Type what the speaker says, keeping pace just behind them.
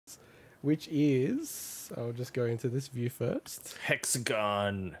which is, I'll just go into this view first.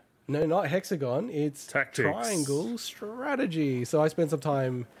 Hexagon. No, not hexagon. It's Tactics. triangle strategy. So I spent some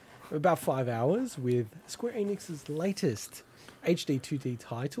time, about 5 hours, with Square Enix's latest HD-2D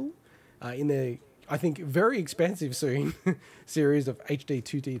title in the, I think, very expensive soon series of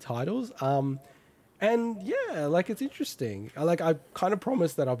HD-2D titles. And yeah, like, it's interesting. I kind of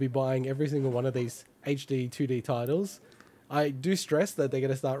promised that I'll be buying every single one of these HD-2D titles. I do stress that they're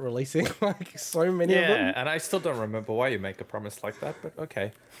going to start releasing like so many of them. Yeah, and I still don't remember why you make a promise like that, but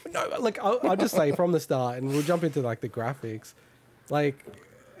okay. No, like I'll just say from the start, and we'll jump into like the graphics. Like,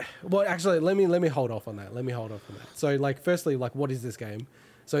 well, actually, let me hold off on that. So, like, firstly, like, what is this game?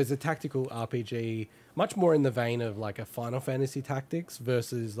 So it's a tactical RPG, much more in the vein of like a Final Fantasy Tactics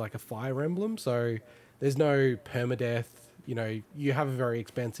versus like a Fire Emblem. So there's no permadeath. You know, you have a very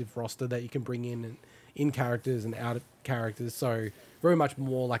expensive roster that you can bring in characters and out of characters. So very much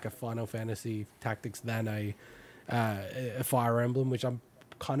more like a Final Fantasy Tactics than a Fire Emblem, which I'm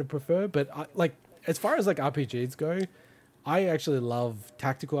kind of prefer. But like, as far as like RPGs go, I actually love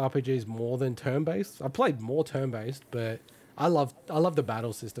tactical RPGs more than turn-based. I played more turn-based, but I love the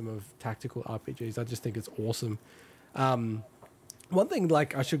battle system of tactical RPGs. I just think it's awesome. One thing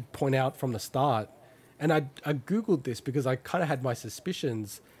like I should point out from the start, and I Googled this because I kind of had my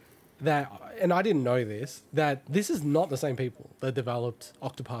suspicions that, and I didn't know this, that this is not the same people that developed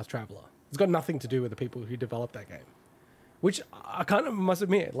Octopath Traveler. It's got nothing to do with the people who developed that game. Which I kind of must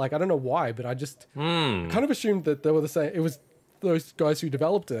admit, like, I don't know why, but I just kind of assumed that they were the same. It was those guys who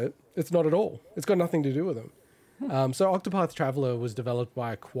developed it. It's not at all. It's got nothing to do with them. So Octopath Traveler was developed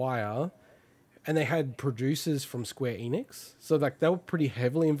by Acquire, and they had producers from Square Enix. So like they were pretty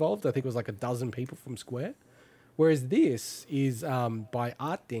heavily involved. I think it was like a dozen people from Square. Whereas this is by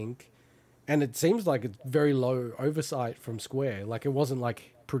Artdink, and it seems like it's very low oversight from Square. Like, it wasn't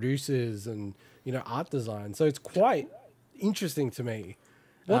like producers and, you know, art design. So it's quite interesting to me.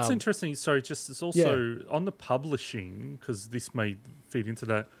 What's interesting, sorry, just it's also on the publishing, because this may feed into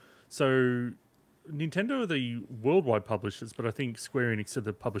that. So Nintendo are the worldwide publishers, but I think Square Enix are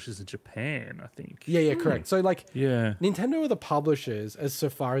the publishers in Japan, I think. Yeah, correct. So like, yeah, Nintendo are the publishers as so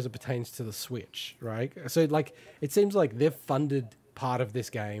far as it pertains to the Switch, right? So like, it seems like they've funded part of this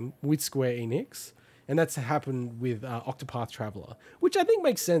game with Square Enix, and that's happened with Octopath Traveler, which I think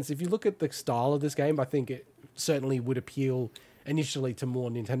makes sense. If you look at the style of this game, I think it certainly would appeal initially to more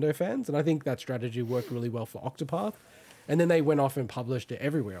Nintendo fans, and I think that strategy worked really well for Octopath. And then they went off and published it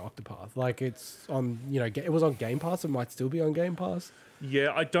everywhere, Octopath. Like, it's on, you know, it was on Game Pass. It might still be on Game Pass.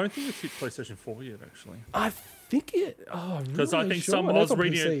 Yeah, I don't think it's hit PlayStation 4 yet, actually. I think it... Oh, because really? I think sure.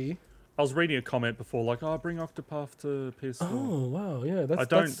 I was reading a comment before, like, "Oh, bring Octopath to PS4." Oh, wow, yeah. I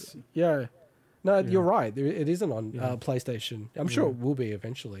don't... Yeah. No, you're right. It isn't on PlayStation. I'm sure it will be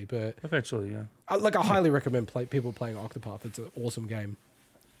eventually, but... Eventually, yeah. I highly recommend people playing Octopath. It's an awesome game.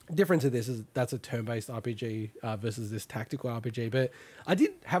 Difference to this is that's a turn-based RPG versus this tactical RPG, but I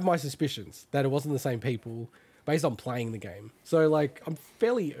did have my suspicions that it wasn't the same people based on playing the game. So like, I'm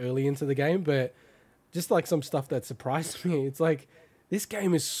fairly early into the game, but just like some stuff that surprised me, it's like this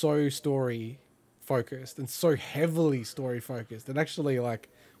game is so story focused and so heavily story focused. It actually like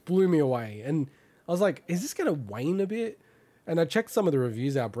blew me away, and I was like, is this gonna wane a bit? And I checked some of the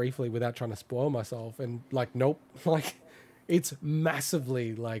reviews out briefly without trying to spoil myself, and like, nope. Like, it's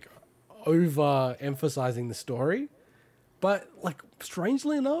massively like over emphasizing the story, but like,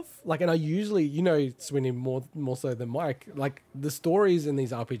 strangely enough, like, and I usually, you know, Swinny more so than Mike, like the stories in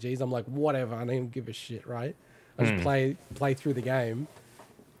these RPGs, I'm like, whatever, I don't give a shit, right? I just play through the game.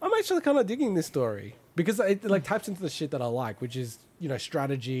 I'm actually kind of digging this story because it like taps into the shit that I like, which is, you know,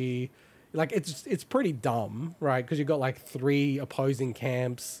 strategy. Like, it's pretty dumb, right? Because you've got like 3 opposing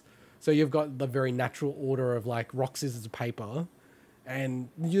camps. So you've got the very natural order of like rock, scissors, paper, and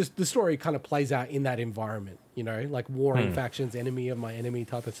the story kind of plays out in that environment, you know, like warring factions, enemy of my enemy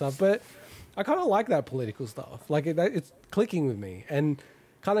type of stuff. But I kind of like that political stuff. Like, it's clicking with me. And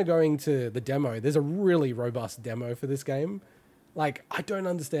kind of going to the demo, there's a really robust demo for this game. Like, I don't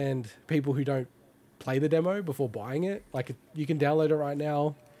understand people who don't play the demo before buying it. Like, you can download it right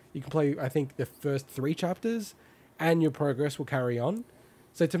now. You can play, I think, the first 3 chapters, and your progress will carry on.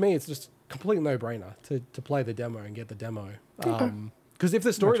 So to me, it's just complete no-brainer to play the demo and get the demo. Because if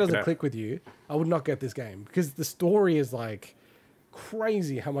the story doesn't click with you, I would not get this game. Because the story is like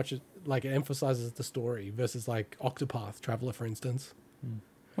crazy how much it emphasizes the story versus like Octopath Traveler, for instance.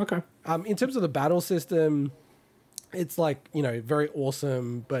 Okay. In terms of the battle system, it's like, you know, very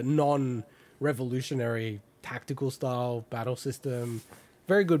awesome but non-revolutionary tactical style battle system.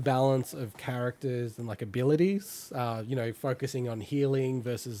 very good balance of characters and like abilities. You know, focusing on healing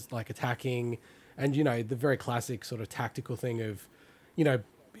versus like attacking, and you know the very classic sort of tactical thing of, you know,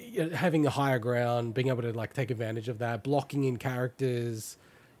 having the higher ground, being able to like take advantage of that, blocking in characters,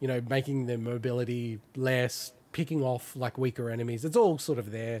 you know, making their mobility less, picking off like weaker enemies. It's all sort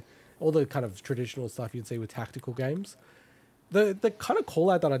of there. All the kind of traditional stuff you'd see with tactical games. The kind of call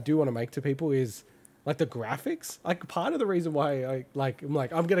out that I do want to make to people is like the graphics. Like part of the reason why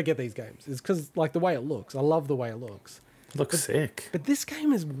I'm gonna get these games is because like the way it looks. I love the way it looks. Looks sick. But this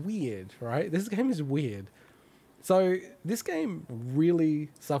game is weird, right? This game is weird. So this game really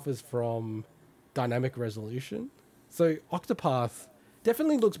suffers from dynamic resolution. So Octopath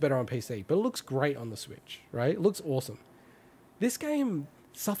definitely looks better on PC, but it looks great on the Switch, right? It looks awesome. This game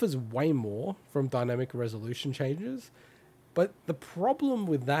suffers way more from dynamic resolution changes. But the problem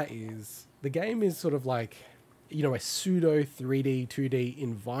with that is the game is sort of like, you know, a pseudo 3D, 2D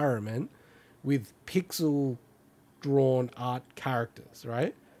environment with pixel drawn art characters,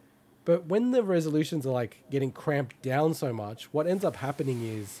 right? But when the resolutions are like getting cramped down so much, what ends up happening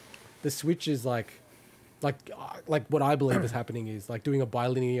is the Switch is like what I believe is happening is like doing a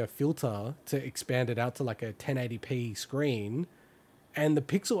bilinear filter to expand it out to like a 1080p screen, and the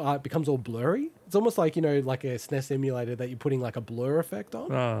pixel art becomes all blurry. It's almost like, you know, like a SNES emulator that you're putting like a blur effect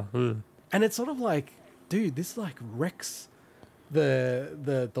on. And it's sort of like, dude, this like wrecks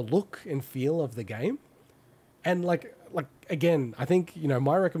the look and feel of the game. And like again, I think, you know,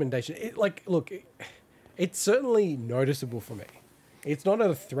 my recommendation, it's certainly noticeable for me. It's not at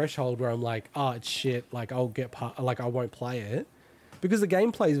a threshold where I'm like, oh, it's shit, like I won't play it, because the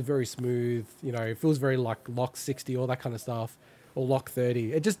gameplay is very smooth. You know, it feels very like lock 60, all that kind of stuff, or lock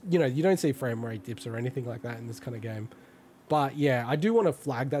 30. It just, you know, you don't see frame rate dips or anything like that in this kind of game. But yeah, I do want to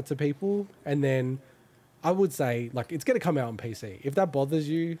flag that to people, and then I would say, like, it's going to come out on PC. If that bothers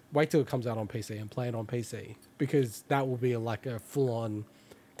you, wait till it comes out on PC and play it on PC, because that will be like a full-on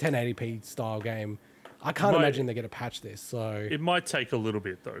 1080p style game. I can't imagine they're going to patch this, so... It might take a little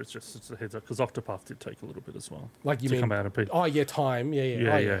bit, though. It's a heads up, because Octopath did take a little bit as well. Like, you mean... come out of Oh, yeah, time.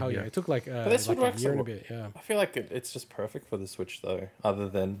 Yeah. Hell yeah. It took like, but this like would work a year and a bit, yeah. I feel like it's just perfect for the Switch, though, other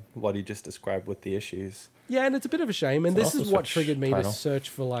than what he just described with the issues. Yeah, and it's a bit of a shame, and this is what triggered me title. to search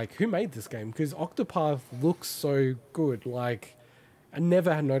for, like, who made this game? Because Octopath looks so good. Like, I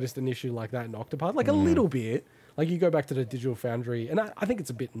never had noticed an issue like that in Octopath. Like, a little bit. Like, you go back to the Digital Foundry, and I think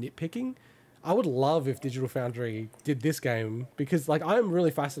it's a bit nitpicking. I would love if Digital Foundry did this game, because, like, I'm really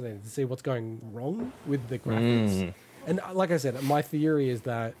fascinated to see what's going wrong with the graphics. And like I said, my theory is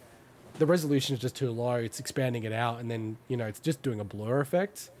that the resolution is just too low. It's expanding it out, and then, you know, it's just doing a blur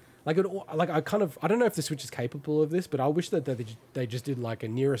effect. I don't know if the Switch is capable of this, but I wish that they just did like a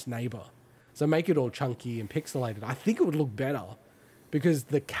nearest neighbor. So make it all chunky and pixelated. I think it would look better, because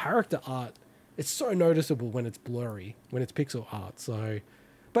the character art, it's so noticeable when it's blurry, when it's pixel art. So,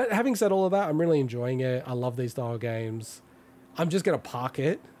 but having said all of that, I'm really enjoying it. I love these style games. I'm just going to park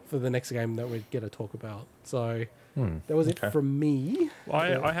it for the next game that we're going to talk about. So that was it from me.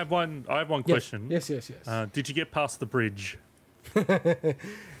 Well, I have one question. Yes. Did you get past the bridge?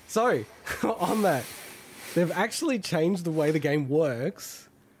 So, on that, they've actually changed the way the game works,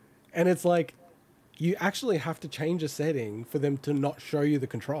 and it's like you actually have to change a setting for them to not show you the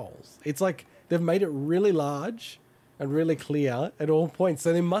controls. It's like they've made it really large and really clear at all points.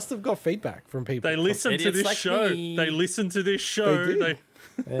 So they must have got feedback from people. They listened to this show. They listened to this show.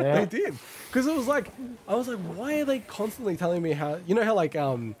 They did. Because I was like, why are they constantly telling me how, you know how like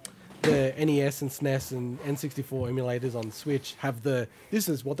the NES and SNES and N64 emulators on Switch have this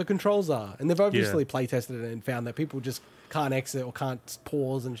is what the controls are. And they've obviously play tested it and found that people just can't exit or can't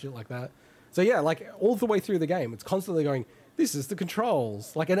pause and shit like that. So yeah, like all the way through the game, it's constantly going, this is the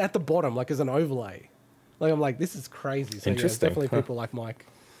controls. Like, and at the bottom, like as an overlay. Like, I'm like, this is crazy. So yeah, definitely people like Mike.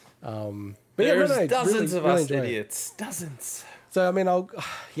 But there's dozens of us idiots. Dozens. So, I mean,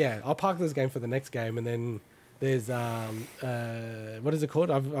 I'll park this game for the next game, and then there's what is it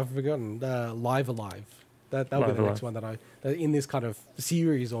called? I've forgotten. Live Alive. That'll be the next one that in this kind of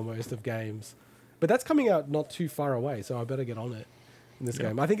series almost of games. But that's coming out not too far away, so I better get on it in this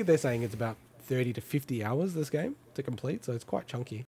game. I think they're saying it's about 30 to 50 hours this game to complete, so it's quite chunky.